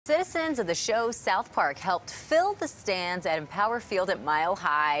Citizens of the show South Park helped fill the stands at Empower Field at Mile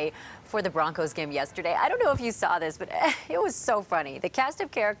High for the Broncos game yesterday. I don't know if you saw this, but it was so funny. The cast of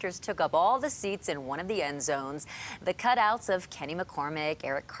characters took up all the seats in one of the end zones. The cutouts of Kenny McCormick,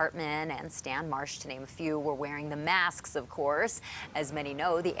 Eric Cartman, and Stan Marsh, to name a few, were wearing the masks, of course. As many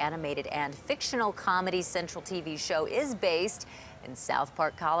know, the animated and fictional Comedy Central TV show is based in South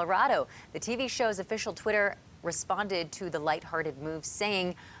Park, Colorado. The TV show's official Twitter responded to the lighthearted move,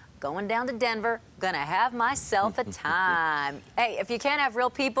 saying, "Going down to Denver, gonna have myself a time." Hey, if you can't have real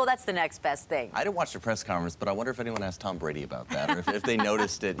people, that's the next best thing. I didn't watch the press conference, but I wonder if anyone asked Tom Brady about that, or if they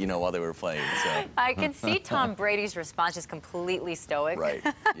noticed it, while they were playing. So. I can see Tom Brady's response, just completely stoic. Right.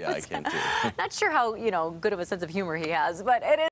 Yeah, I can too. Not sure how, good of a sense of humor he has, but it is.